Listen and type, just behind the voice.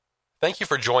Thank you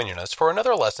for joining us for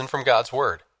another lesson from God's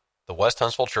Word. The West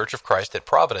Huntsville Church of Christ at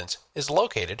Providence is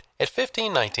located at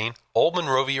 1519 Old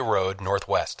Monrovia Road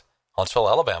Northwest, Huntsville,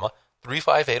 Alabama,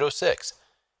 35806.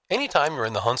 Anytime you're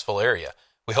in the Huntsville area,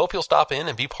 we hope you'll stop in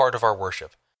and be part of our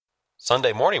worship.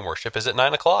 Sunday morning worship is at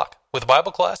 9 o'clock, with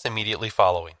Bible class immediately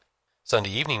following.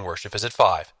 Sunday evening worship is at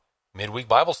 5. Midweek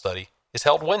Bible study is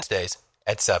held Wednesdays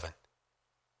at 7.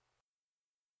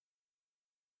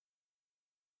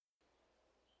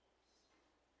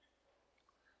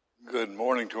 Good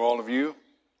morning to all of you.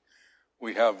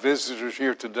 We have visitors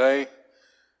here today.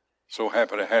 So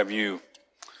happy to have you.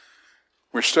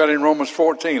 We're studying Romans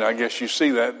 14. I guess you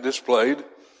see that displayed.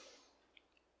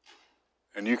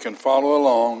 And you can follow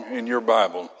along in your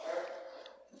Bible.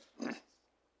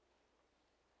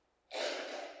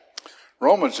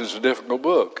 Romans is a difficult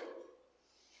book.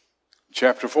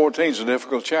 Chapter 14 is a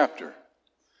difficult chapter.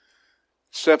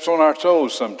 Steps on our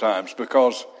toes sometimes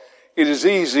because it is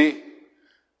easy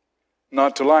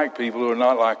not to like people who are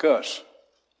not like us.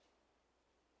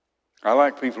 I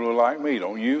like people who are like me,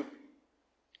 don't you?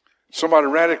 Somebody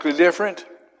radically different,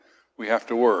 we have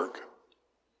to work.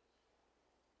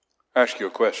 Ask you a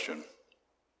question.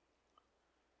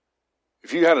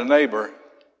 If you had a neighbor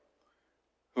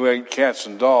who ate cats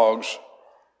and dogs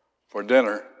for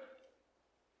dinner,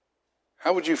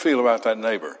 how would you feel about that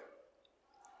neighbor?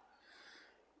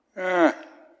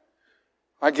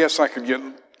 I guess I could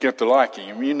get to liking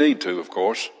him. You need to, of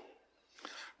course.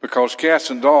 Because cats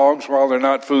and dogs, while they're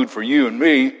not food for you and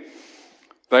me,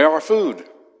 they are food.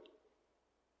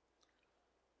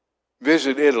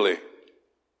 Visit Italy. In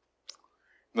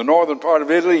the northern part of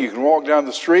Italy, you can walk down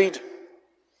the street,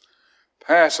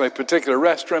 pass a particular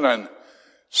restaurant and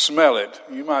smell it.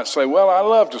 You might say, well, I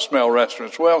love to smell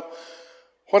restaurants. Well,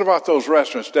 what about those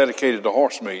restaurants dedicated to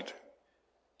horse meat?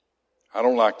 I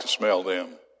don't like to smell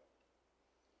them.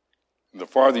 The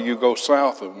farther you go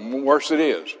south, the worse it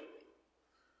is.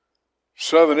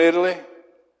 Southern Italy,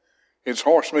 it's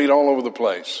horse meat all over the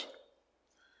place.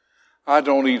 I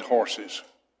don't eat horses.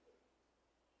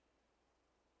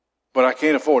 But I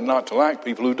can't afford not to like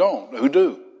people who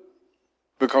do,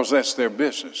 because that's their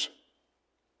business.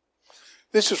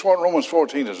 This is what Romans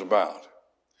 14 is about.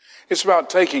 It's about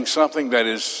taking something that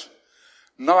is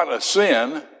not a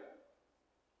sin,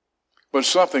 but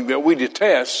something that we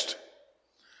detest,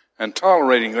 and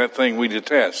tolerating that thing we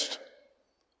detest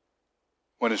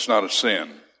when it's not a sin.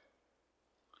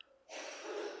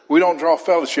 We don't draw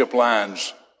fellowship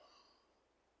lines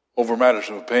over matters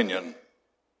of opinion.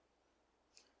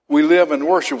 We live and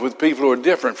worship with people who are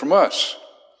different from us.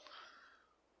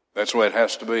 That's the way it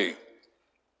has to be.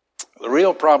 The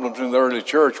real problems in the early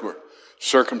church were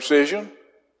circumcision.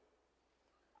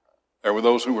 There were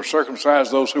those who were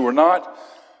circumcised, those who were not.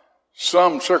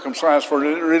 Some circumcised for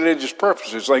religious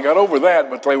purposes. They got over that,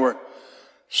 but they were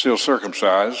still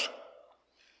circumcised.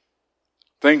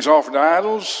 Things offered to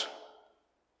idols,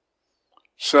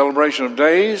 celebration of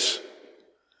days,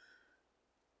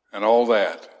 and all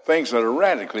that. Things that are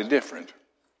radically different.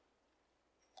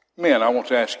 Men, I want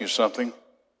to ask you something.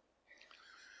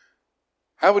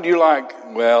 How would you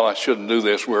like, well, I shouldn't do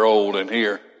this, we're old in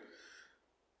here.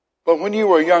 But when you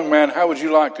were a young man, how would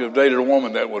you like to have dated a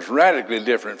woman that was radically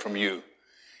different from you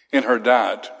in her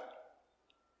diet?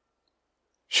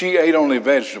 She ate only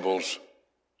vegetables.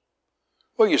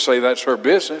 Well, you say that's her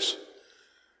business.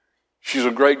 She's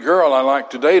a great girl. I like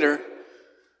to date her.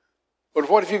 But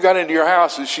what if you got into your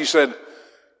house and she said,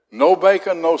 no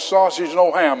bacon, no sausage,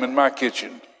 no ham in my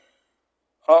kitchen?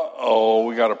 Uh-oh,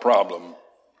 we got a problem.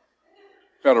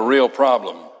 Got a real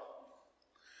problem.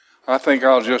 I think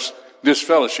I'll just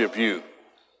disfellowship you.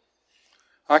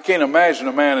 I can't imagine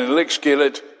a man in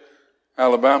Lickskillet,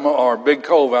 Alabama, or Big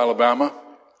Cove, Alabama,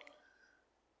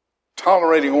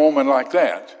 tolerating a woman like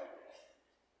that.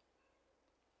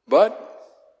 But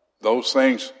those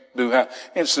things do happen.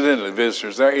 Incidentally,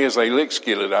 visitors, there is a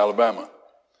Lickskillet, Alabama.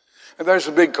 And there's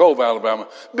a Big Cove, Alabama.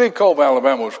 Big Cove,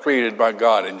 Alabama was created by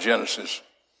God in Genesis.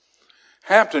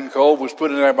 Hampton Cove was put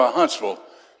in there by Huntsville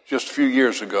just a few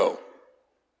years ago.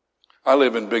 I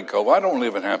live in Big Cove. I don't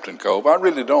live in Hampton Cove. I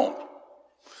really don't.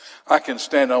 I can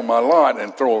stand on my lot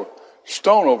and throw a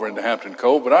stone over into Hampton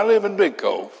Cove, but I live in Big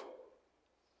Cove.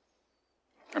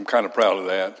 I'm kind of proud of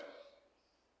that.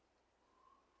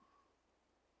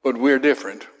 But we're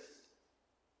different.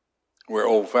 We're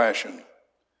old-fashioned.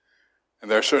 And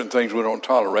there are certain things we don't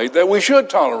tolerate that we should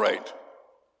tolerate.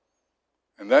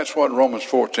 And that's what Romans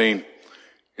 14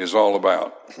 is all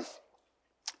about.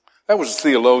 That was a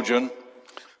theologian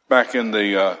back in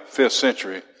the 5th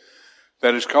century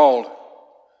that is called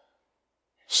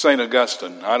St.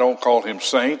 Augustine. I don't call him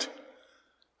saint.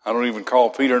 I don't even call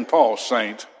Peter and Paul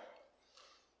saint.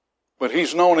 But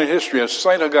he's known in history as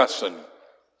St. Augustine,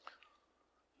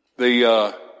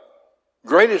 the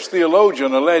greatest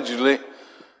theologian, allegedly,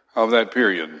 of that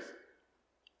period.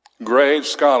 Great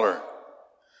scholar.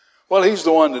 Well, he's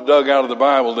the one that dug out of the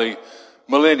Bible the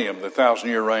millennium, the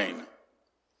 1,000-year reign.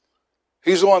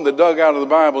 He's the one that dug out of the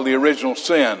Bible the original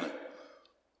sin.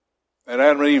 And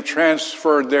Adam and Eve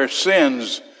transferred their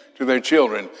sins to their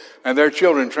children, and their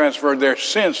children transferred their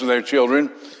sins to their children,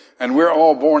 and we're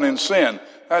all born in sin.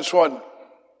 That's what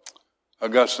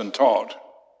Augustine taught.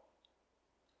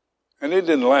 And it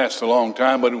didn't last a long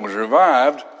time, but it was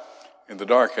revived in the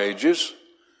Dark Ages.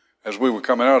 As we were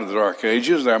coming out of the Dark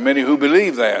Ages, there are many who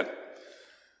believe that.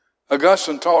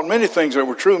 Augustine taught many things that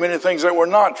were true, many things that were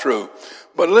not true.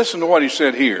 But listen to what he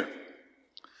said here.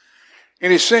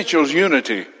 In essentials,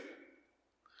 unity.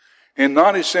 In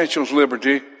non-essentials,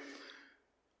 liberty.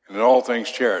 And in all things,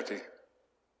 charity.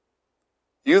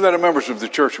 You that are members of the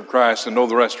Church of Christ and know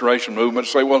the Restoration movement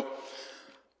say, well,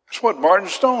 that's what Martin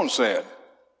Stone said.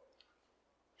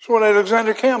 That's what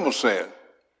Alexander Campbell said.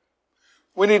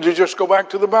 We need to just go back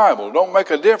to the Bible. Don't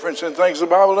make a difference in things the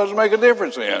Bible doesn't make a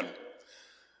difference in.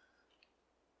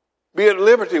 Be at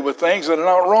liberty with things that are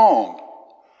not wrong.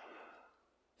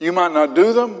 You might not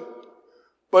do them,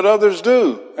 but others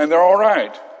do, and they're all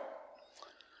right.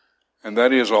 And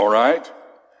that is all right.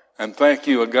 And thank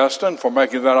you, Augustine, for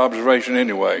making that observation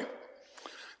anyway.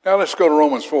 Now let's go to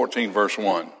Romans 14, verse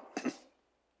 1.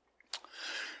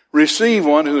 Receive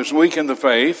one who is weak in the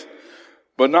faith,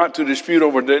 but not to dispute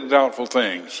over doubtful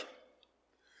things.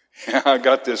 Yeah, I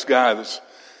got this guy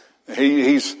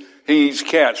he eats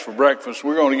cats for breakfast.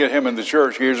 We're going to get him in the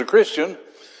church. He's a Christian.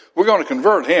 We're going to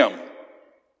convert him.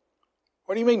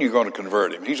 What do you mean you're going to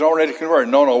convert him? He's already converted.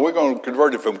 No, we're going to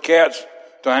convert him from cats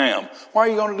to ham. Why are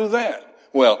you going to do that?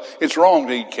 Well, it's wrong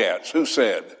to eat cats. Who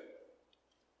said?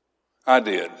 I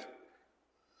did.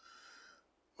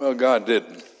 Well, God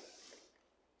didn't.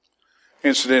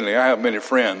 Incidentally, I have many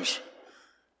friends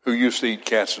who used to eat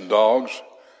cats and dogs.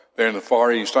 They're in the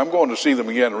Far East. I'm going to see them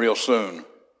again real soon.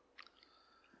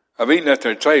 I've eaten at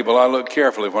their table. I look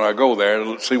carefully when I go there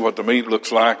to see what the meat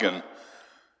looks like, and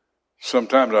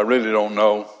sometimes I really don't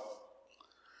know.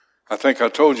 I think I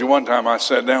told you one time I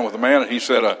sat down with a man and he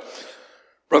said,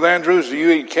 Brother Andrews, do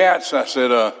you eat cats? I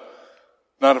said,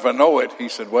 not if I know it. He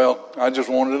said, well, I just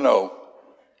wanted to know.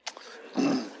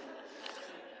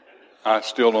 I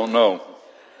still don't know.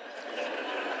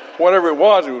 Whatever it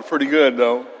was pretty good,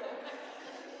 though.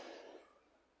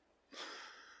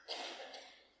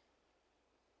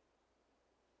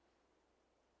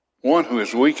 One who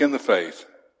is weak in the faith.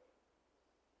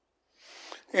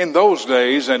 In those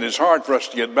days, and it's hard for us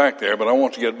to get back there, but I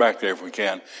want to get back there if we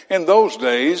can. In those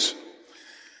days,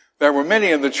 there were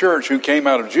many in the church who came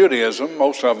out of Judaism.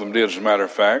 Most of them did, as a matter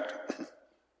of fact.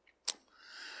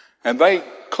 And they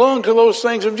clung to those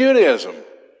things of Judaism.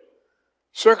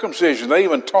 Circumcision, they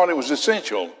even taught it was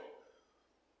essential.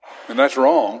 And that's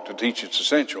wrong to teach it's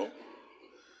essential.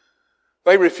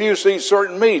 They refused to eat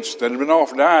certain meats that had been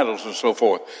offered to idols and so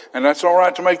forth. And that's all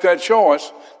right to make that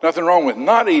choice. Nothing wrong with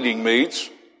not eating meats.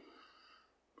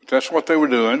 But that's what they were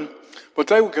doing. But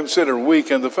they were considered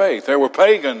weak in the faith. There were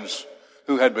pagans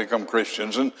who had become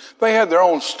Christians, and they had their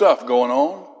own stuff going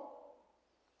on.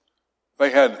 They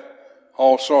had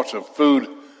all sorts of food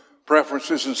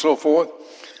preferences and so forth.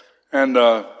 And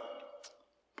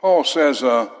Paul says,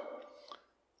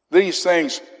 these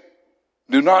things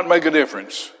do not make a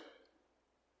difference.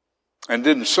 And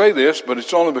didn't say this, but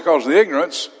it's only because of the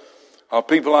ignorance of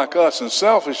people like us and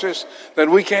selfishness that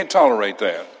we can't tolerate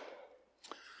that.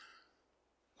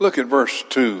 Look at verse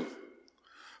 2.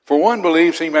 For one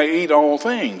believes he may eat all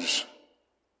things,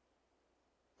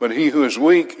 but he who is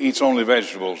weak eats only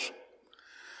vegetables.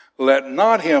 Let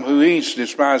not him who eats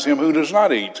despise him who does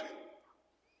not eat.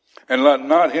 And let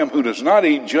not him who does not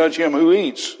eat judge him who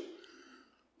eats,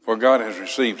 for God has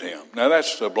received him. Now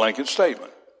that's a blanket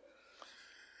statement.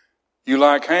 You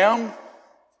like ham?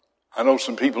 I know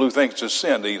some people who think it's a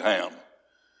sin to eat ham.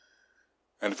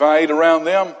 And if I ate around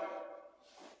them,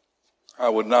 I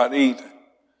would not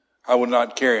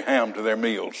carry ham to their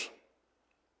meals.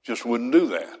 Just wouldn't do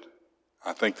that.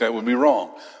 I think that would be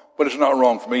wrong. But it's not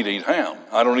wrong for me to eat ham.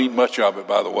 I don't eat much of it,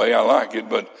 by the way. I like it,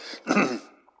 but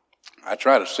I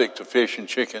try to stick to fish and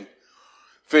chicken.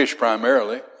 Fish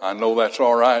primarily. I know that's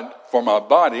all right for my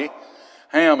body.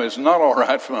 Ham is not all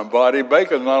right for my body.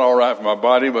 Bacon's not all right for my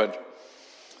body, but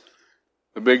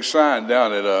the big sign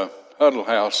down at Huddle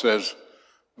House says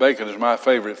bacon is my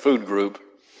favorite food group.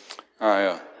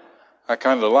 I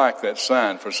kind of like that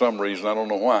sign for some reason. I don't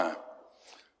know why.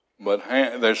 But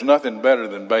there's nothing better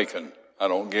than bacon. I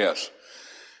don't guess.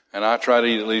 And I try to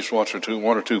eat at least one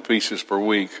or two pieces per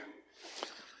week.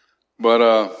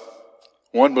 But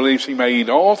one believes he may eat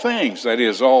all things, that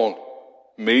is,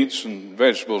 all meats and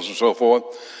vegetables and so forth.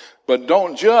 But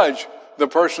don't judge the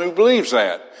person who believes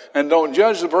that. And don't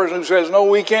judge the person who says, no,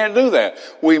 we can't do that.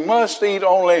 We must eat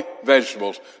only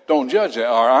vegetables. Don't judge that,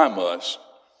 or I must.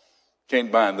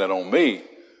 Can't bind that on me.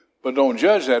 But don't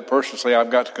judge that person and say, I've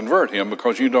got to convert him,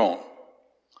 because you don't.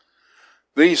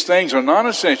 These things are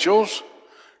non-essentials.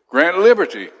 Grant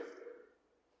liberty.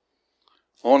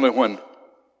 Only when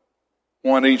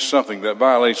one eats something that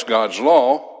violates God's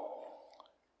law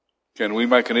can we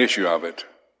make an issue of it.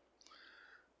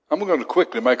 I'm going to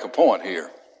quickly make a point here.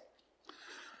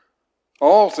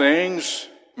 All things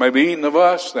may be eaten of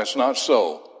us. That's not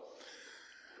so.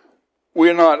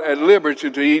 We're not at liberty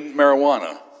to eat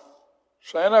marijuana.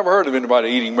 Say, I never heard of anybody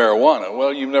eating marijuana.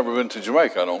 Well, you've never been to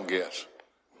Jamaica, I don't guess.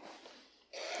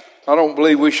 I don't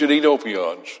believe we should eat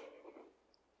opioids.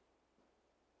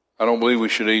 I don't believe we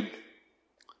should eat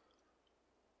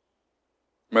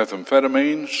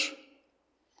methamphetamines.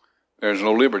 There's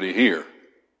no liberty here.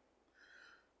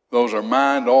 Those are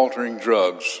mind-altering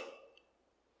drugs.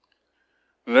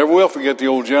 I never will forget the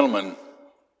old gentleman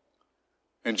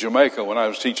in Jamaica when I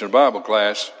was teaching a Bible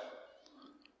class.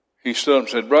 He stood up and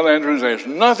said, Brother Andrews, there's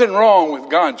nothing wrong with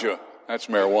ganja. That's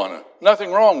marijuana.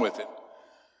 Nothing wrong with it.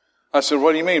 I said,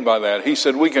 what do you mean by that? He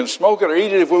said, we can smoke it or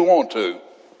eat it if we want to.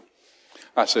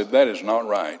 I said, that is not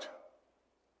right.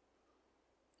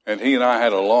 And he and I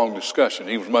had a long discussion.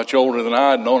 He was much older than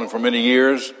I. I'd known him for many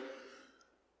years.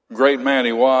 Great man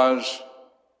he was.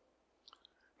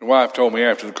 The wife told me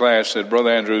after the class, said, Brother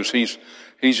Andrews, he's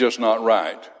just not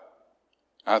right.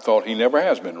 I thought he never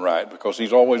has been right, because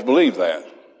he's always believed that.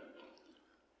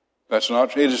 That's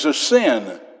not true. It is a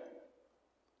sin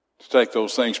to take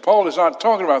those things. Paul is not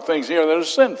talking about things here that are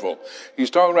sinful. He's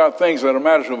talking about things that are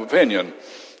matters of opinion.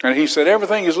 And he said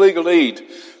everything is legal to eat.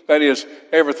 That is,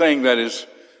 everything that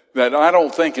I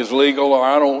don't think is legal or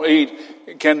I don't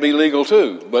eat can be legal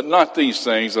too. But not these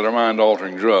things that are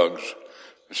mind-altering drugs.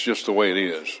 It's just the way it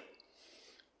is.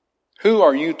 Who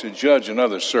are you to judge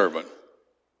another servant?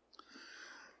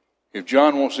 If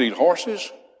John wants to eat horses,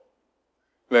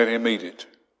 let him eat it.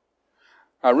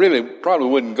 I really probably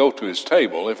wouldn't go to his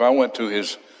table. If I went to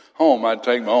his home, I'd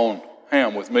take my own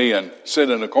ham with me and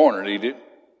sit in a corner and eat it.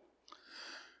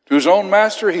 To his own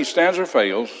master he stands or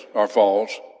falls.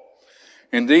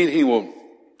 Indeed, he will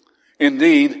be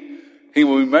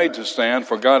made to stand,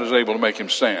 for God is able to make him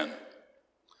stand.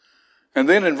 And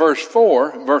then in verse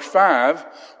 5,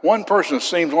 one person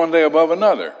seems one day above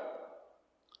another.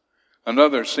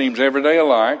 Another seems every day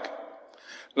alike.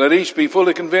 Let each be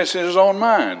fully convinced in his own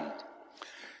mind.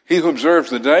 He who observes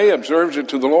the day observes it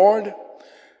to the Lord.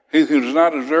 He who does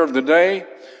not observe the day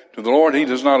to the Lord, he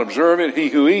does not observe it. He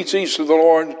who eats to the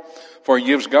Lord, for he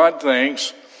gives God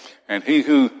thanks. And he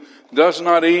who does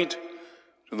not eat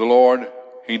to the Lord,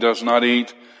 he does not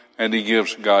eat, and he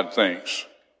gives God thanks.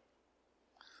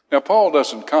 Now, Paul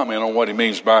doesn't comment on what he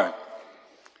means by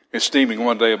esteeming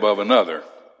one day above another.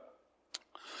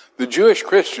 The Jewish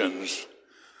Christians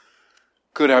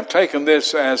could have taken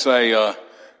this as a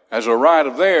right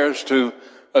of theirs to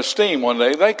esteem one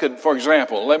day. They could, for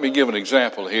example, let me give an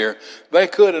example here. They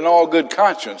could, in all good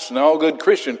conscience, and all good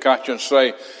Christian conscience,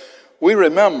 say, we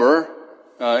remember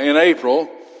in April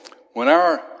when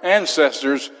our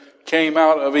ancestors came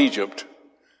out of Egypt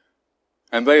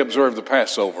and they observed the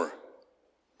Passover.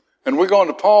 And we're going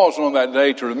to pause on that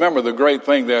day to remember the great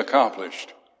thing they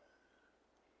accomplished.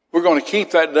 We're going to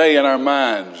keep that day in our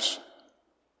minds.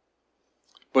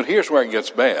 But here's where it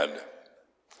gets bad.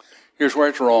 Here's where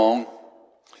it's wrong.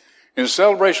 In the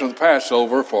celebration of the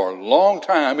Passover, for a long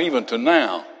time, even to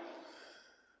now,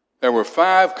 there were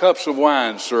 5 cups of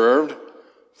wine served,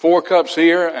 4 cups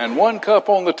here, and 1 cup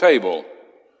on the table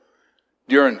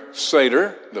during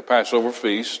Seder, the Passover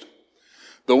feast.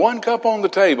 The 1 cup on the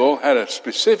table had a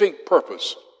specific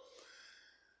purpose,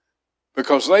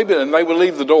 because they would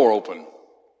leave the door open,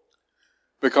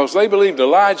 because they believed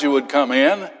Elijah would come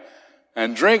in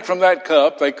and drink from that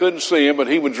cup. They couldn't see him, but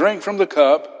he would drink from the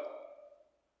cup.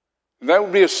 That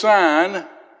would be a sign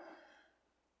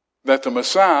that the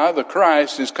Messiah, the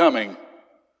Christ, is coming.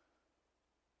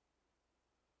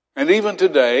 And even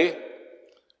today,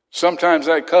 sometimes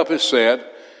that cup is set,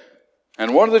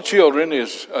 and one of the children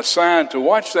is assigned to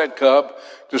watch that cup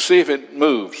to see if it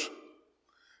moves.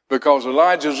 Because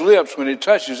Elijah's lips, when he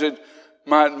touches it,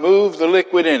 might move the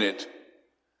liquid in it.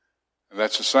 And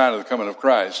that's a sign of the coming of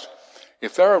Christ.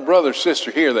 If there are a brother or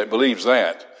sister here that believes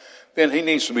that, then he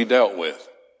needs to be dealt with.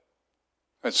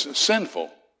 That's sinful.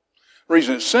 The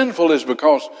reason it's sinful is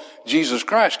because Jesus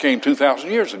Christ came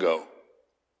 2,000 years ago.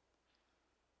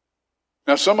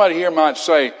 Now somebody here might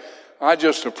say, I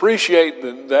just appreciate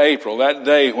the April, that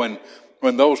day when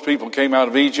those people came out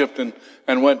of Egypt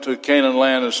and went to Canaan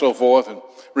land and so forth and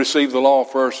received the law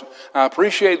first. I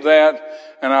appreciate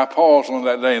that, and I pause on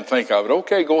that day and think of it.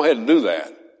 Okay, go ahead and do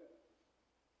that.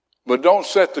 But don't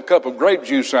set the cup of grape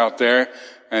juice out there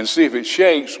and see if it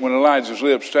shakes when Elijah's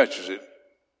lips touches it.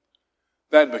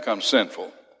 That becomes sinful.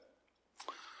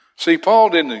 See,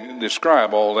 Paul didn't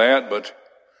describe all that, but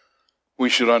we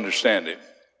should understand it.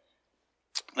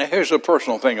 Now, here's a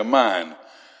personal thing of mine.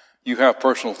 You have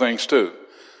personal things too.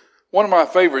 One of my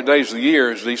favorite days of the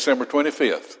year is December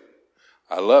 25th.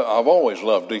 I've always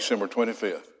loved December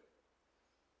 25th.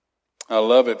 I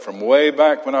love it from way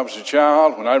back when I was a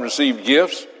child, when I received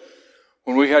gifts,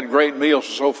 when we had great meals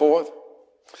and so forth.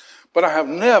 But I have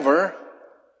never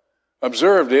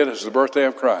observed it as the birthday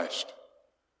of Christ.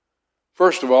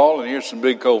 First of all, and here's some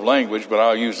Big Cove language, but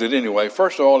I'll use it anyway.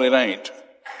 First of all, it ain't.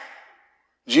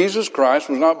 Jesus Christ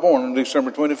was not born on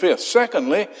December 25th.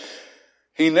 Secondly,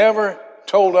 he never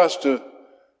told us to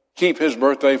keep his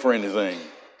birthday for anything.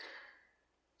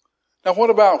 Now,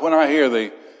 what about when I hear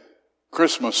the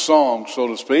Christmas song, so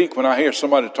to speak, when I hear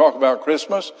somebody talk about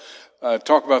Christmas,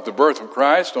 talk about the birth of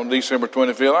Christ on December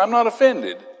 25th, I'm not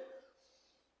offended.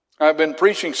 I've been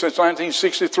preaching since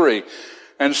 1963,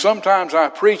 and sometimes I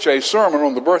preach a sermon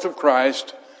on the birth of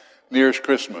Christ nearest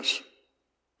Christmas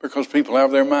because people have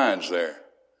their minds there.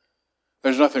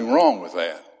 There's nothing wrong with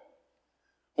that.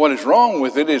 What is wrong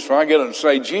with it is if I get up and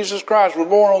say, Jesus Christ was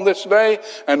born on this day,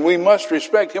 and we must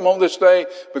respect him on this day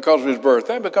because of his birth.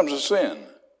 That becomes a sin.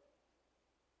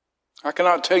 I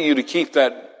cannot tell you to keep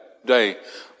that day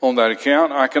on that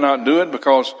account. I cannot do it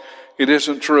because it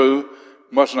isn't true,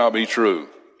 must not be true.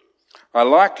 I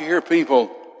like to hear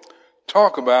people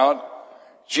talk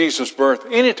about Jesus' birth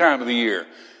any time of the year.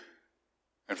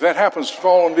 If that happens to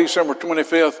fall on December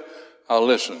 25th, I'll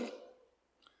listen.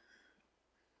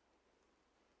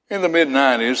 In the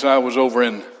mid-90s, I was over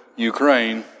in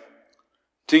Ukraine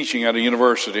teaching at a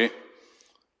university.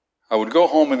 I would go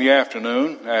home in the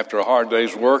afternoon after a hard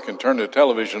day's work and turn the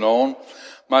television on.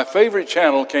 My favorite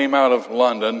channel came out of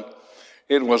London.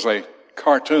 It was a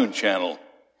cartoon channel.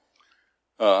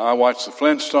 I watched the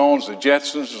Flintstones, the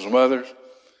Jetsons, and some others.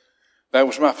 That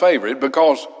was my favorite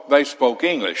because they spoke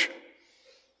English.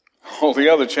 All the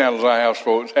other channels I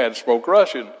had spoke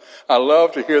Russian. I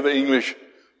love to hear the English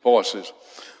voices.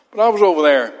 But I was over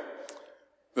there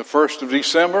the 1st of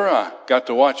December. I got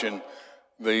to watching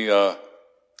the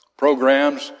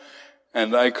programs,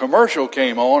 and a commercial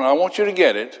came on. I want you to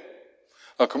get it.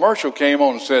 A commercial came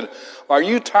on and said, "Are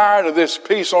you tired of this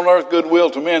peace on earth,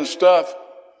 goodwill to men stuff?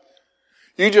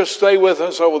 You just stay with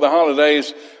us over the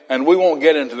holidays, and we won't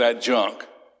get into that junk."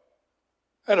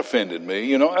 That offended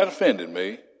me. That offended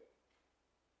me.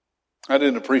 I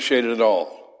didn't appreciate it at all.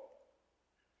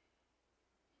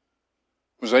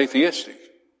 It was atheistic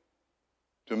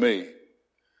to me.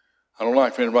 I don't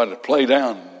like for anybody to play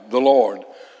down the Lord.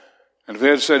 And if they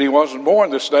had said he wasn't born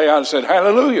this day, I'd have said,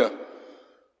 hallelujah.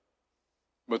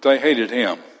 But they hated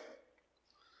him.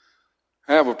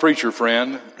 I have a preacher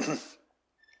friend.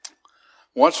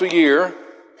 Once a year,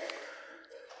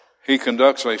 he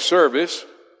conducts a service,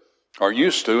 or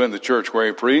used to in the church where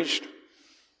he preached,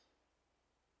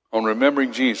 on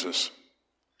remembering Jesus.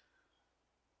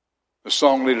 The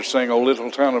song leaders sang, "O Little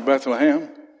Town of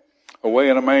Bethlehem," "Away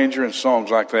in a Manger," and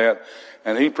songs like that.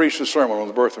 And he preached a sermon on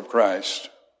the birth of Christ.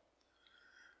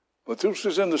 But this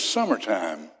was in the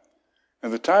summertime.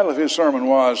 And the title of his sermon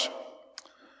was,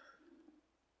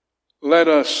 "Let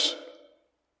Us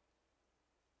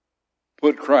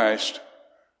Put Christ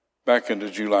Back into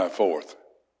July 4th.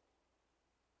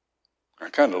 I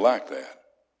kind of like that.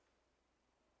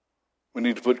 We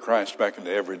need to put Christ back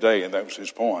into every day, and that was his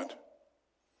point.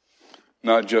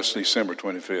 Not just December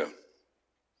 25th.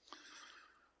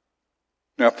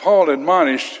 Now, Paul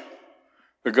admonished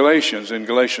the Galatians in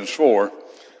Galatians 4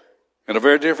 in a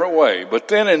very different way. "But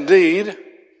then indeed,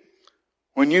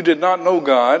 when you did not know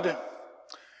God,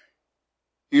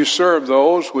 you served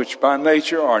those which by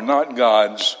nature are not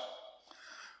gods.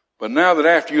 But now that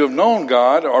after you have known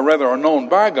God, or rather are known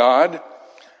by God,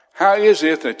 how is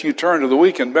it that you turn to the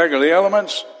weak and beggarly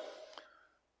elements,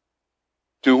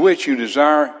 to which you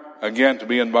desire again to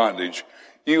be in bondage?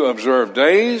 You observe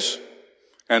days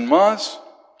and months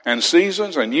and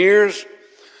seasons and years.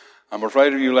 I'm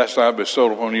afraid of you, lest I have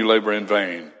bestowed upon you labor in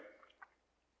vain."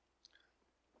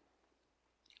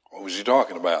 What was he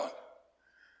talking about?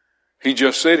 He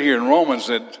just said here in Romans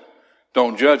that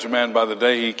don't judge a man by the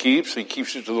day he keeps it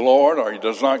to the Lord, or he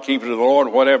does not keep it to the Lord,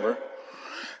 whatever.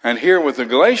 And here with the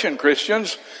Galatian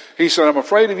Christians, he said, I'm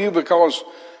afraid of you because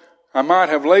I might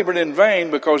have labored in vain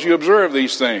because you observe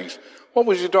these things. What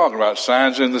was he talking about?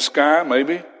 Signs in the sky,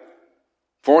 maybe?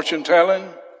 Fortune telling,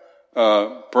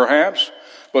 perhaps?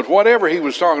 But whatever he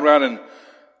was talking about in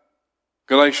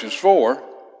Galatians 4,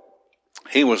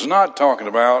 he was not talking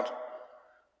about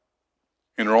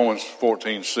in Romans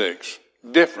 14:6.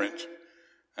 Different.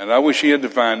 And I wish he had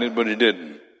defined it, but he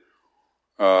didn't.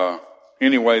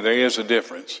 Anyway, there is a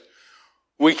difference.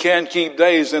 We can keep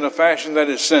days in a fashion that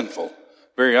is sinful.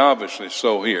 Very obviously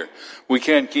so here. We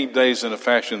can't keep days in a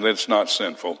fashion that's not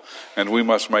sinful, and we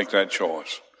must make that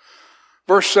choice.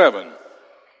 Verse 7.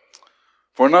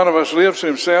 For none of us lives to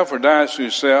himself or dies to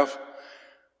himself.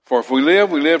 For if we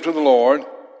live to the Lord.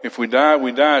 If we die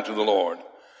to the Lord.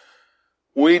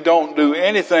 We don't do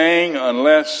anything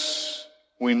unless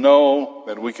we know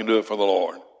that we can do it for the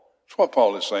Lord. That's what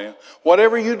Paul is saying.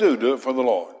 Whatever you do, do it for the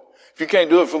Lord. If you can't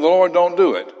do it for the Lord, don't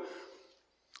do it.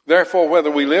 Therefore,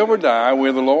 whether we live or die,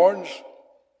 we're the Lord's.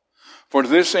 For to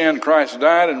this end Christ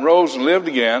died and rose and lived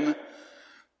again,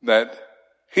 that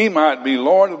he might be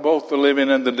Lord of both the living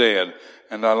and the dead.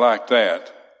 And I like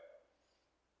that.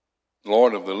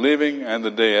 Lord of the living and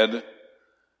the dead.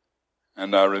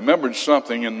 And I remembered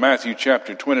something in Matthew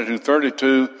chapter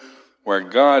 22:32, where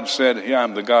God said, I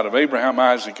am the God of Abraham,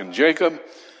 Isaac, and Jacob.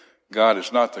 God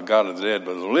is not the God of the dead,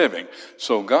 but of the living.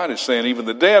 So God is saying even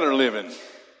the dead are living.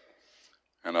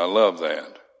 And I love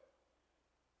that.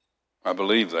 I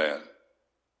believe that.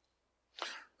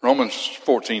 Romans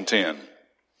 14:10.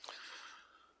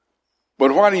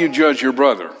 But why do you judge your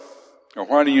brother? Or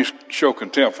why do you show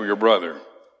contempt for your brother?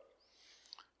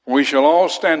 We shall all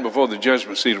stand before the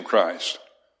judgment seat of Christ.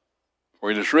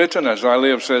 For it is written, as I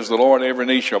live, says the Lord, every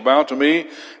knee shall bow to me,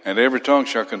 and every tongue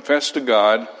shall confess to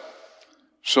God.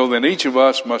 So then each of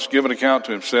us must give an account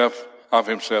to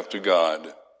himself to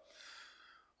God.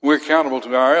 We're accountable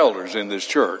to our elders in this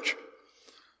church,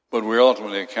 but we're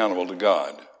ultimately accountable to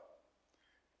God.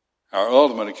 Our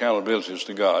ultimate accountability is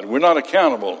to God. We're not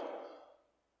accountable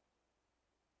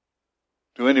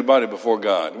to anybody before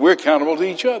God. We're accountable to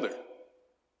each other,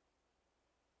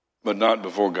 but not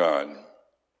before God.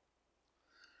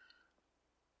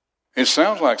 It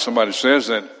sounds like somebody says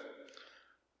that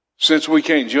since we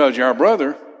can't judge our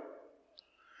brother,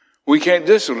 we can't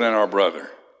discipline our brother.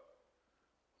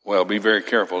 Well, be very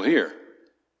careful here.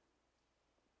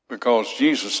 Because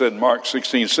Jesus said in Mark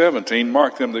 16:17,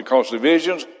 mark them that cause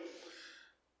divisions,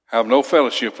 have no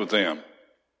fellowship with them.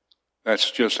 That's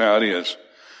just how it is.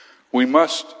 We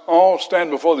must all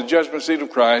stand before the judgment seat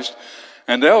of Christ,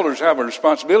 and the elders have a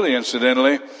responsibility,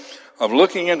 incidentally, of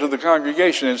looking into the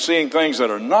congregation and seeing things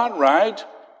that are not right.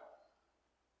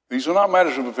 These are not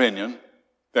matters of opinion.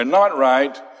 They're not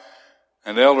right,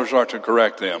 and the elders are to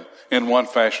correct them in one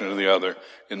fashion or the other.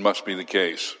 It must be the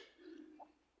case.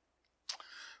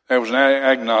 There was an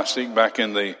agnostic back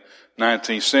in the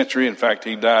 19th century. In fact,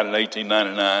 he died in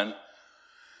 1899,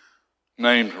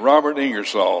 named Robert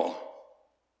Ingersoll.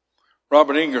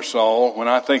 Robert Ingersoll, when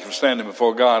I think of standing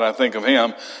before God, I think of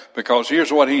him because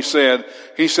here's what he said.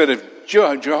 He said if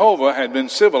Jehovah had been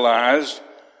civilized,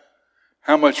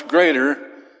 how much grander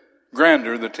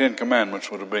the Ten Commandments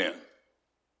would have been.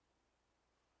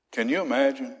 Can you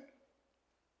imagine?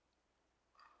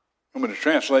 I'm going to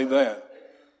translate that.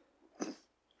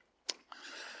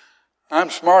 I'm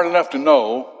smart enough to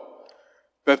know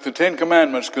that the Ten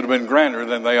Commandments could have been grander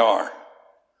than they are.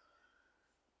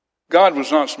 God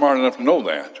was not smart enough to know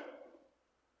that.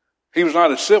 He was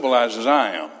not as civilized as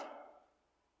I am.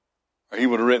 Or he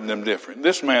would have written them different.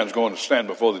 This man's going to stand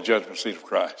before the judgment seat of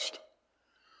Christ.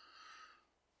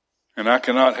 And I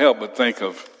cannot help but think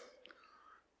of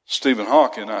Stephen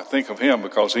Hawking. I think of him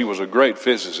because he was a great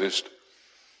physicist.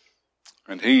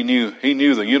 And he knew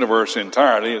the universe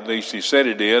entirely, at least he said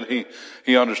he did.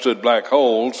 He understood black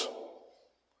holes,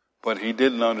 but he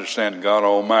didn't understand God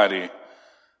Almighty.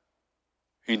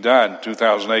 He died in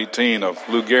 2018 of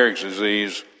Lou Gehrig's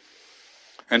disease.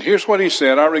 And here's what he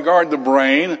said: I regard the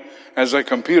brain as a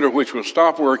computer which will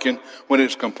stop working when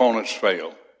its components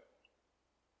fail.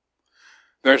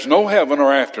 There's no heaven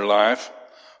or afterlife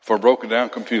for broken down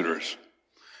computers.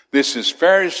 This is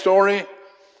fairy story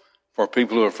for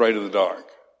people who are afraid of the dark.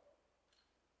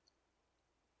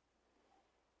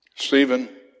 Stephen,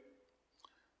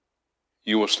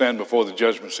 you will stand before the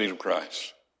judgment seat of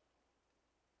Christ.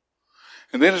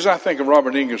 And then as I think of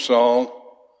Robert Ingersoll,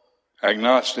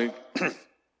 agnostic,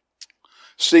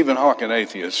 Stephen Hawking,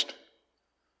 atheist,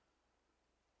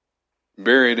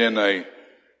 buried in a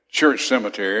church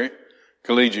cemetery,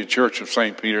 Collegiate Church of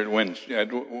St. Peter at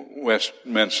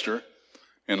Westminster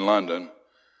in London,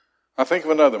 I think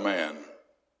of another man,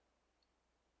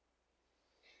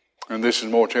 And this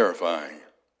is more terrifying,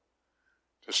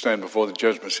 to stand before the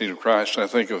judgment seat of Christ. I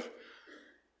think of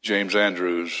James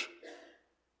Andrews,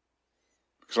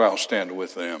 because I'll stand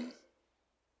with them.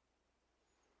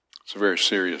 It's a very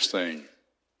serious thing.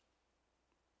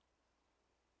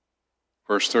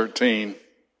 Verse 13,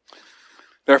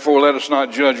 therefore let us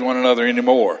not judge one another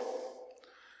anymore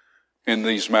in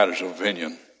these matters of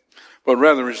opinion, but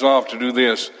rather resolve to do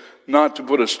this, not to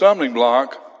put a stumbling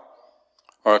block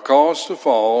or a cause to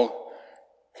fall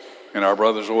in our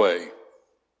brother's way.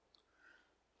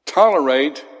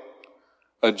 Tolerate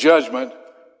a judgment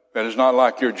that is not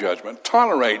like your judgment.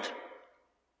 Tolerate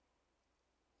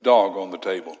dog on the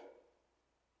table,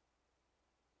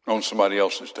 on somebody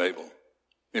else's table,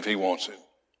 if he wants it.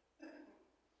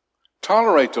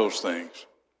 Tolerate those things.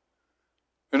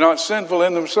 They're not sinful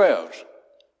in themselves.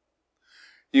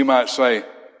 You might say,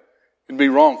 it'd be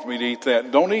wrong for me to eat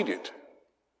that. Don't eat it.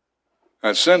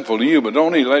 That's sinful to you, but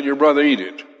don't eat it. Let your brother eat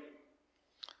it.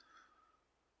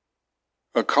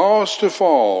 A cause to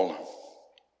fall,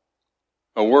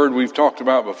 a word we've talked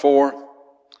about before.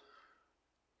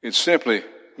 It simply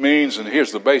means, and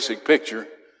here's the basic picture,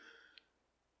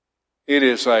 it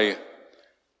is a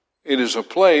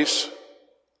place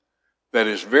that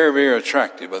is very, very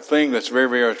attractive, a thing that's very,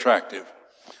 very attractive.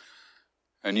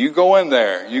 And you go in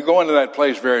there, you go into that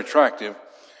place very attractive,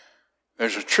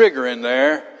 there's a trigger in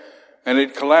there, and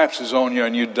it collapses on you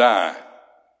and you die.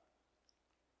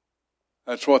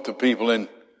 That's what the people in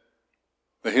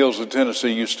the hills of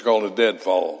Tennessee used to call a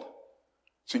deadfall.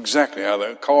 It's exactly how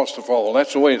that cause to fall.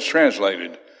 That's the way it's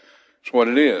translated. It's what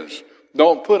it is.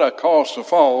 Don't put a cause to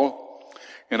fall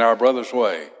in our brother's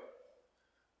way.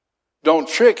 Don't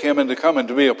trick him into coming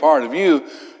to be a part of you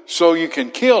so you can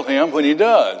kill him when he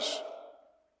does.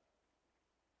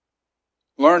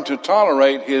 Learn to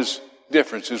tolerate his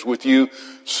differences with you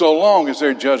so long as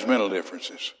they're judgmental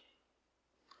differences.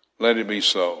 Let it be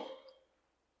so.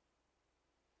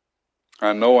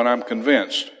 I know and I'm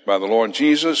convinced by the Lord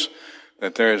Jesus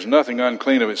that there is nothing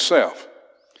unclean of itself.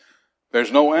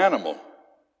 There's no animal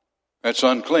that's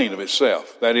unclean of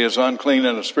itself. That is, unclean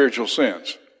in a spiritual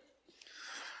sense.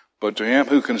 But to him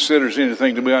who considers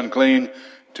anything to be unclean,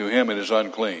 to him it is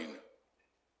unclean.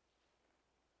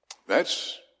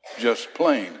 That's just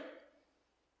plain.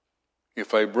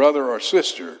 If a brother or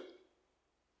sister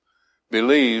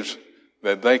believes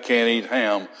that they can't eat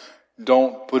ham,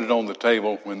 don't put it on the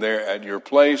table when they're at your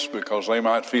place, because they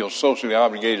might feel socially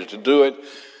obligated to do it,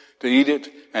 to eat it.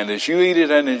 And as you eat it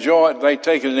and enjoy it, they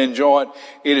take it and enjoy it.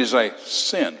 It is a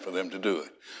sin for them to do it.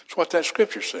 That's what that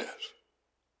scripture says.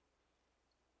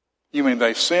 You mean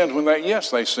they sinned when they?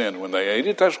 Yes, they sinned when they ate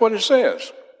it. That's what it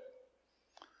says.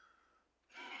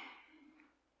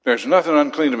 There's nothing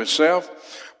unclean of itself,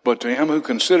 but to him who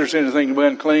considers anything to be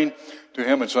unclean, to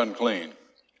him it's unclean.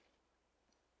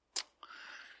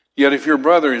 Yet if your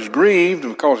brother is grieved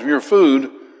because of your food,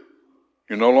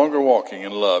 you're no longer walking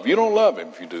in love. You don't love him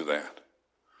if you do that.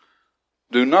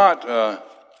 Do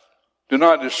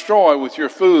not destroy with your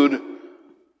food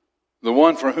the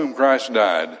one for whom Christ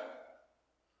died.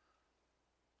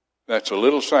 That's a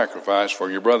little sacrifice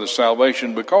for your brother's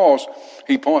salvation, because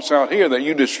he points out here that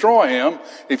you destroy him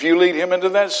if you lead him into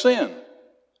that sin.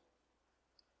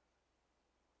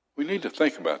 We need to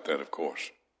think about that, of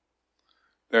course.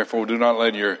 Therefore, do not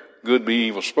let your good be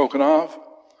evil spoken of.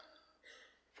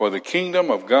 For the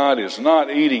kingdom of God is not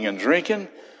eating and drinking,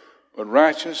 but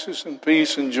righteousness and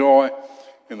peace and joy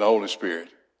in the Holy Spirit.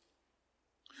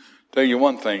 Tell you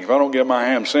one thing, if I don't get my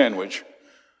ham sandwich,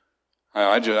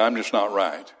 I'm just not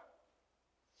right.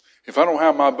 If I don't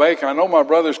have my bacon, I know my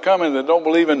brother's coming that don't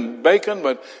believe in bacon,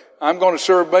 but I'm going to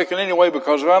serve bacon anyway,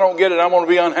 because if I don't get it, I'm going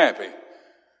to be unhappy.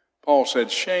 Paul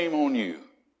said, shame on you.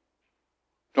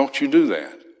 Don't you do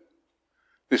that.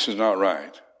 This is not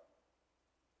right.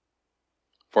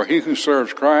 For he who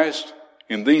serves Christ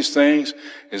in these things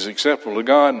is acceptable to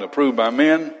God and approved by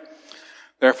men.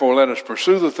 Therefore let us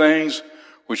pursue the things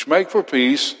which make for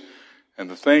peace, and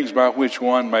the things by which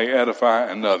one may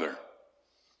edify another.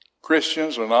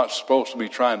 Christians are not supposed to be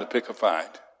trying to pick a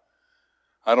fight.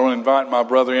 I don't invite my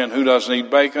brother in who doesn't eat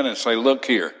bacon and say, look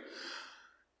here.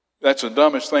 That's the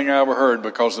dumbest thing I ever heard,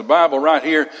 because the Bible right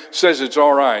here says it's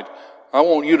all right. I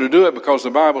want you to do it because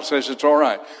the Bible says it's all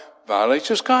right. Violates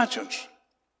his conscience.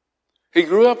 He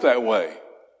grew up that way.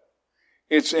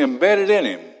 It's embedded in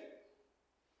him.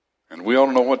 And we all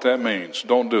know what that means.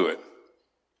 Don't do it.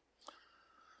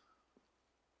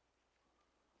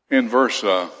 In verse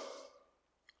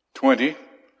 20,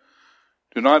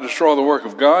 do not destroy the work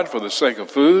of God for the sake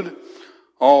of food.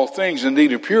 All things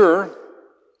indeed are pure,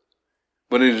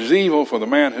 but it is evil for the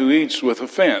man who eats with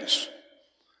offense.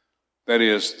 That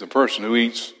is, the person who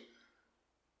eats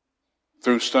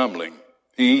through stumbling.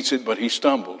 He eats it, but he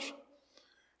stumbles.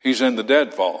 He's in the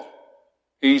deadfall.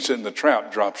 He eats it and the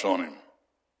trap drops on him.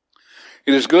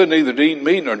 It is good neither to eat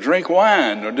meat nor drink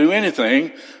wine nor do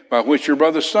anything by which your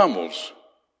brother stumbles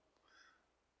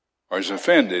or is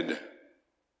offended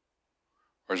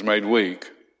or is made weak.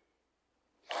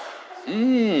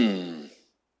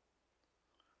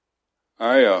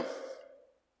 I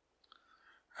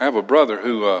have a brother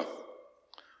who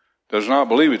does not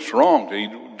believe it's wrong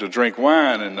to drink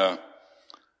wine, and I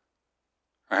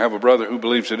have a brother who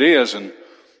believes it is, and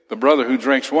the brother who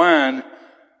drinks wine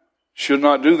should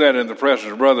not do that in the presence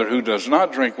of a brother who does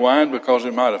not drink wine because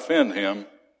it might offend him.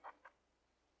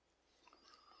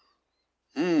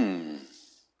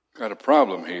 Got a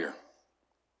problem here.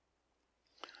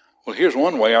 Well, here's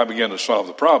one way I begin to solve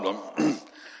the problem.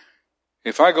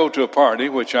 If I go to a party,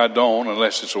 which I don't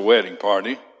unless it's a wedding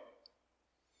party,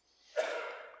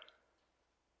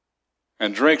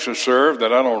 and drinks are served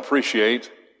that I don't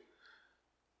appreciate,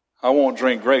 I won't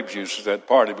drink grape juice at that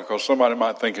party because somebody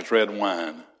might think it's red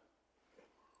wine.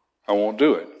 I won't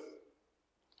do it.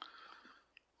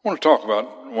 I want to talk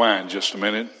about wine just a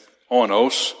minute.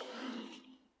 Oinos,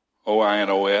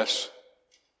 O-I-N-O-S.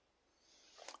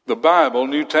 The Bible,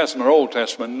 New Testament or Old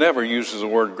Testament, never uses the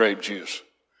word grape juice.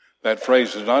 That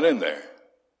phrase is not in there.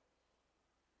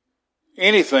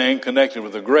 Anything connected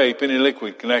with a grape, any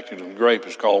liquid connected with a grape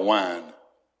is called wine.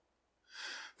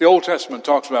 The Old Testament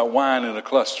talks about wine in a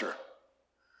cluster.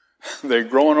 They're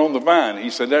growing on the vine.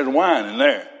 He said, there's wine in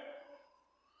there.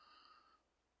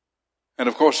 And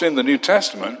of course, in the New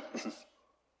Testament,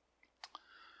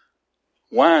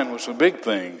 wine was a big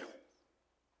thing. It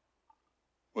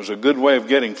was a good way of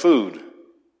getting food.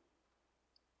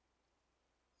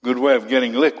 Good way of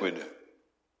getting liquid.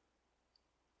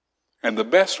 And the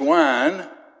best wine, of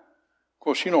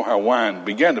course, you know how wine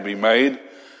began to be made.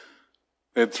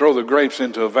 They'd throw the grapes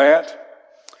into a vat,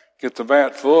 get the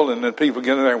vat full, and then people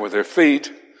get in there with their feet.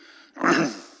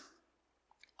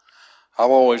 I've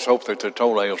always hoped that their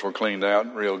toenails were cleaned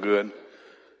out real good.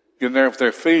 Get in there with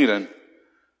their feet and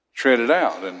tread it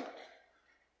out. And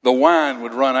the wine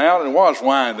would run out, and it was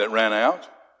wine that ran out.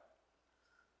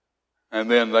 And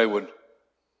then they would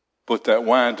put that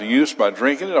wine to use by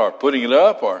drinking it or putting it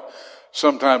up or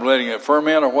sometimes letting it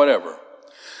ferment or whatever.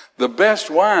 The best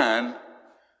wine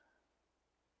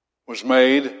was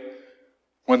made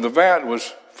when the vat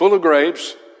was full of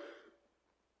grapes,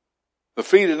 the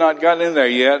feet had not gotten in there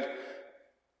yet,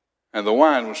 and the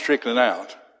wine was trickling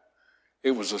out.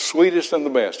 It was the sweetest and the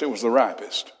best. It was the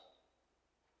ripest.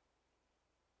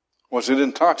 Was it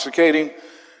intoxicating?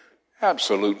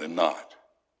 Absolutely not.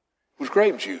 It was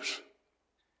grape juice.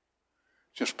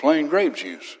 Just plain grape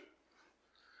juice.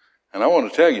 And I want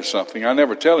to tell you something. I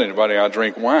never tell anybody I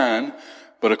drink wine,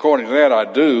 but according to that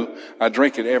I do. I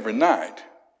drink it every night.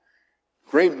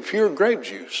 Pure grape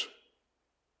juice.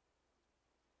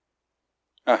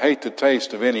 I hate the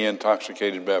taste of any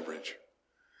intoxicated beverage.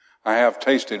 I have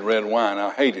tasted red wine.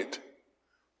 I hate it.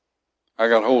 I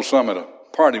got hold of some at a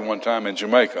party one time in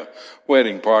Jamaica,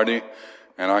 wedding party,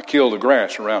 and I killed the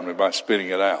grass around me by spitting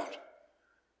it out.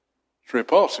 It's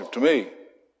repulsive to me.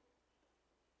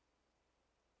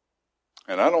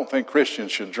 And I don't think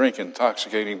Christians should drink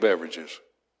intoxicating beverages.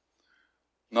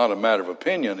 Not a matter of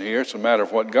opinion here. It's a matter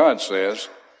of what God says.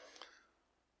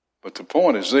 But the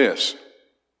point is this.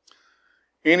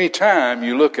 Anytime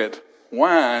you look at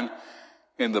wine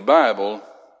in the Bible,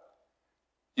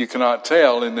 you cannot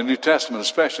tell in the New Testament,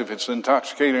 especially if it's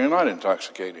intoxicating or not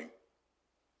intoxicating.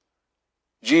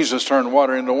 Jesus turned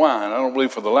water into wine. I don't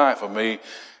believe for the life of me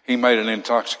he made an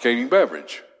intoxicating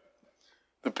beverage.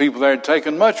 The people there had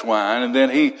taken much wine, and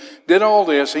then he did all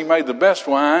this. He made the best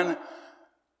wine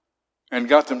and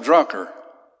got them drunker.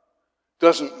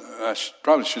 I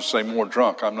probably should say more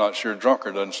drunk. I'm not sure.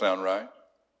 Drunker doesn't sound right.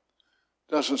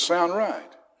 Doesn't sound right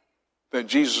that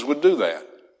Jesus would do that.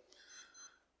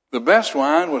 The best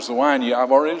wine was the wine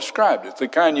I've already described it. The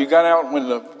kind you got out when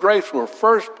the grapes were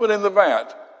first put in the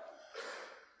vat.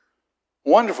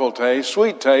 Wonderful taste,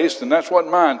 sweet taste, and that's what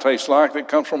mine tastes like that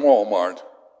comes from Walmart.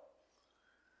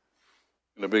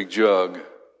 In a big jug.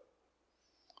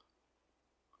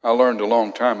 I learned a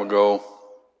long time ago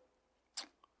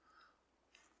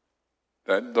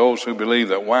that those who believe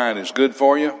that wine is good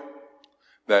for you,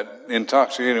 that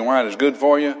intoxicating wine is good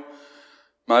for you,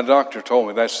 my doctor told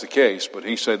me that's the case, but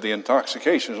he said the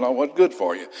intoxication is not what's good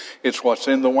for you. It's what's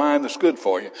in the wine that's good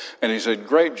for you. And he said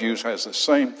grape juice has the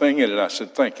same thing in it. I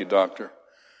said, thank you, doctor.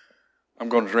 I'm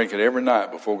going to drink it every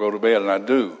night before I go to bed, and I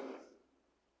do.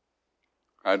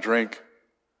 I drink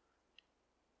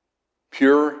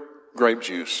pure grape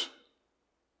juice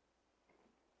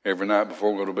every night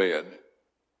before we go to bed.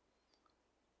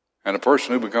 And a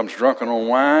person who becomes drunken on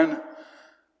wine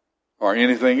or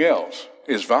anything else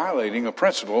is violating a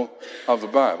principle of the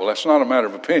Bible. That's not a matter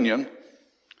of opinion.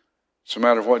 It's a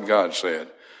matter of what God said.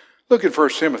 Look at 1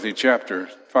 Timothy chapter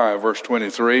 5, verse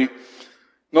 23.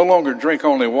 No longer drink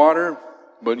only water,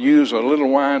 but use a little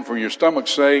wine for your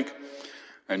stomach's sake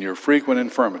and your frequent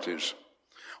infirmities.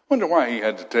 Wonder why he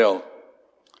had to tell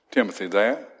Timothy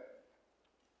that.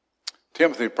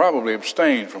 Timothy probably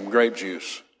abstained from grape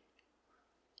juice.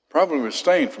 Probably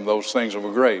abstained from those things of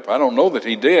a grape. I don't know that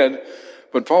he did,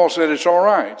 but Paul said it's all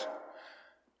right.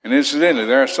 And incidentally,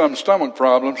 there are some stomach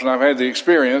problems, and I've had the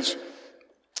experience,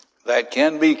 that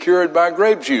can be cured by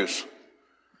grape juice.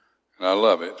 And I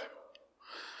love it.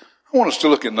 I want us to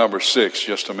look at number 6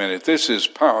 just a minute. This is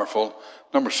powerful.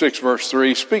 Number 6, verse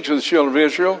 3. Speak to the children of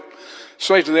Israel.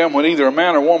 Say to them, when either a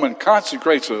man or woman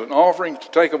consecrates an offering to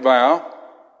take a vow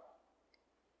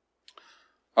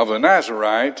of a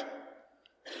Nazirite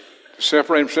to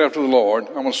separate himself to the Lord.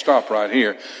 I'm going to stop right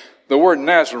here. The word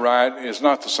Nazirite is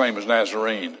not the same as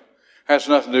Nazarene. It has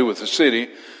nothing to do with the city.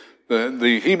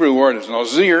 The Hebrew word is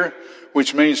Nazir,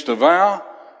 which means to vow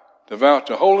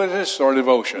to holiness or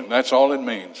devotion. That's all it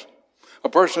means. A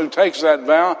person who takes that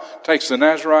vow, takes the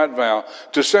Nazirite vow,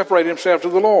 to separate himself to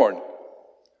the Lord.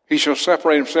 He shall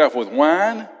separate himself with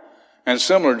wine and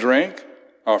similar drink,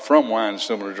 or from wine and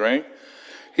similar drink.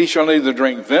 He shall neither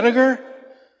drink vinegar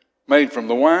made from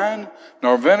the wine,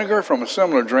 nor vinegar from a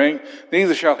similar drink.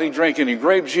 Neither shall he drink any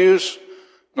grape juice,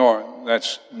 nor,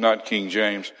 that's not King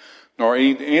James, nor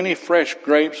eat any fresh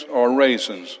grapes or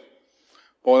raisins.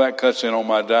 Boy, that cuts in on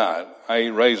my diet. I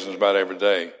eat raisins about every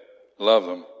day. Love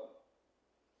them.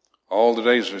 All the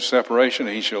days of his separation,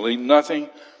 he shall eat nothing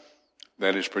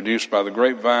that is produced by the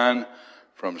grapevine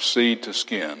from seed to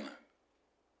skin.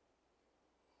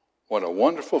 What a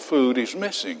wonderful food he's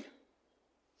missing.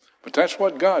 But that's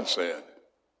what God said.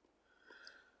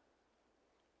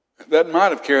 That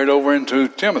might have carried over into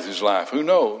Timothy's life. Who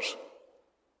knows?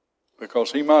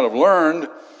 Because he might have learned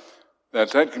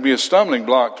that could be a stumbling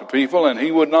block to people, and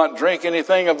he would not drink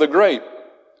anything of the grape,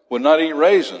 would not eat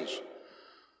raisins.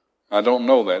 I don't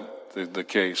know that the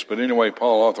case, but anyway,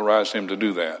 Paul authorized him to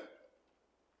do that.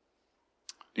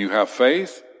 Do you have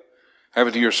faith? Have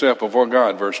it to yourself before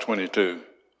God, verse 22.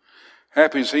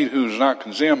 Happy is he who does not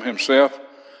condemn himself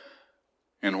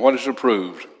in what is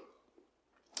approved.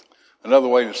 Another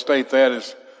way to state that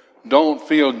is, don't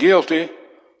feel guilty,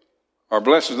 or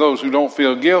blessed those who don't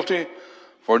feel guilty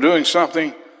for doing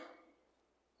something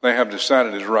they have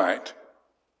decided is right.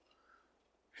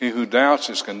 He who doubts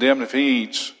is condemned if he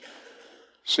eats.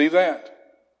 See that?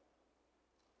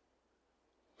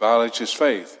 Violates his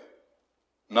faith.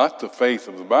 Not the faith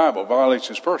of the Bible, violates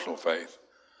his personal faith.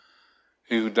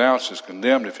 He who doubts is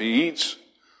condemned if he eats,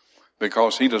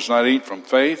 because he does not eat from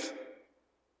faith.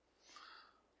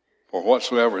 For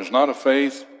whatsoever is not of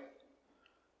faith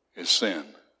is sin.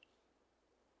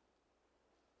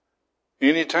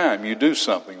 Anytime you do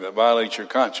something that violates your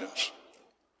conscience,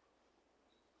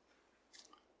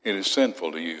 it is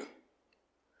sinful to you.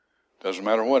 Doesn't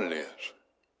matter what it is.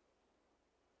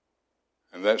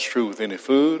 And that's true with any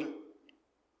food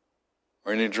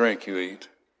or any drink you eat.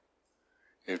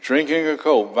 If drinking a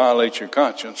Coke violates your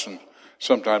conscience, and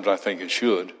sometimes I think it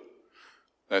should,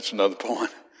 that's another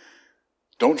point.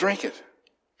 Don't drink it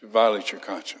if it violates your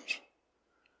conscience,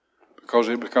 because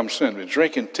it becomes sin. If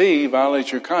drinking tea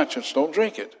violates your conscience, don't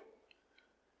drink it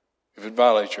if it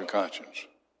violates your conscience.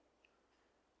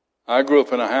 I grew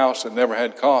up in a house that never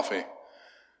had coffee.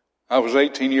 I was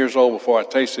 18 years old before I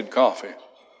tasted coffee.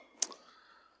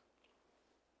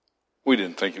 We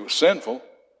didn't think it was sinful,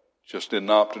 just didn't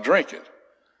opt to drink it.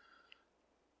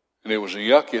 And it was the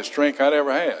yuckiest drink I'd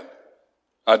ever had.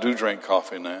 I do drink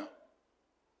coffee now.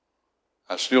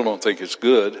 I still don't think it's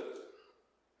good.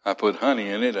 I put honey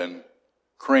in it and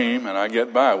cream, and I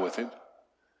get by with it.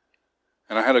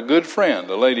 And I had a good friend,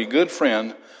 good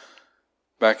friend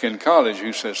back in college,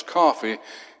 who says coffee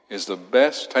is the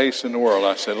best taste in the world.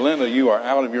 I said, Linda, you are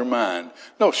out of your mind.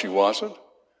 No, she wasn't.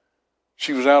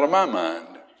 She was out of my mind.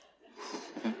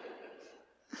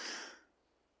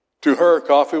 To her,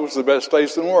 coffee was the best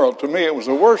taste in the world. To me, it was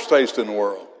the worst taste in the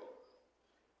world.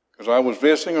 Because I was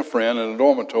visiting a friend in a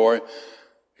dormitory.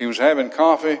 He was having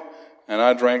coffee, and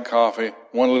I drank coffee,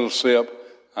 one little sip.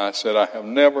 I said, I have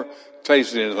never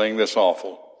tasted anything this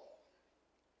awful.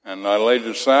 And I laid it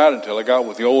aside until I got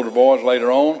with the older boys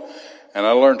later on, and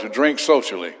I learned to drink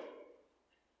socially.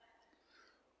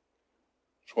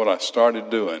 It's what I started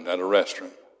doing at a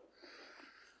restaurant.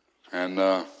 And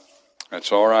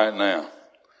that's all right now.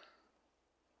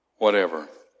 Whatever.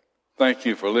 thank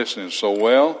you for listening so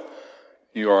well.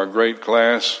 You are a great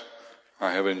class.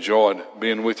 I have enjoyed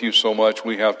being with you so much.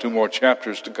 We have 2 more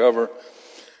chapters to cover,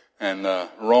 and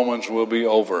Romans will be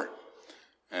over.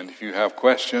 And if you have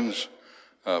questions,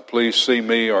 please see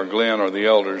me or Glenn or the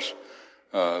elders,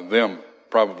 them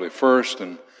probably first,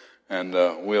 and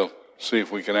we'll see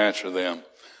if we can answer them.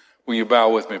 Will you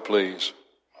bow with me, please?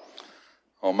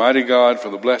 Almighty God, for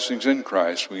the blessings in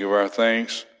Christ, we give our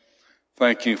thanks.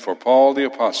 Thank you for Paul the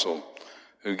Apostle,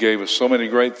 who gave us so many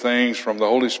great things from the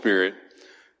Holy Spirit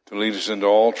to lead us into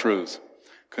all truth.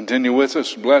 Continue with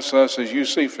us, bless us as you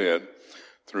see fit.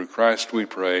 Through Christ we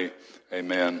pray.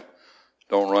 Amen.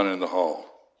 Don't run in the hall.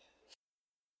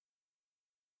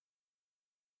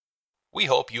 We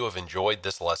hope you have enjoyed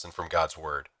this lesson from God's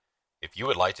Word. If you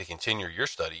would like to continue your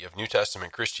study of New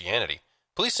Testament Christianity,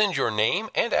 please send your name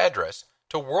and address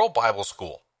to World Bible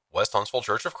School, West Huntsville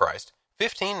Church of Christ,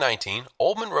 1519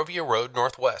 Old Monrovia Road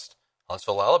Northwest,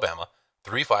 Huntsville, Alabama,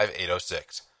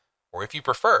 35806. Or if you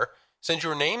prefer, send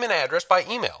your name and address by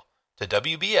email to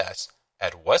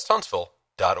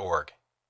wbs@westhuntsville.org.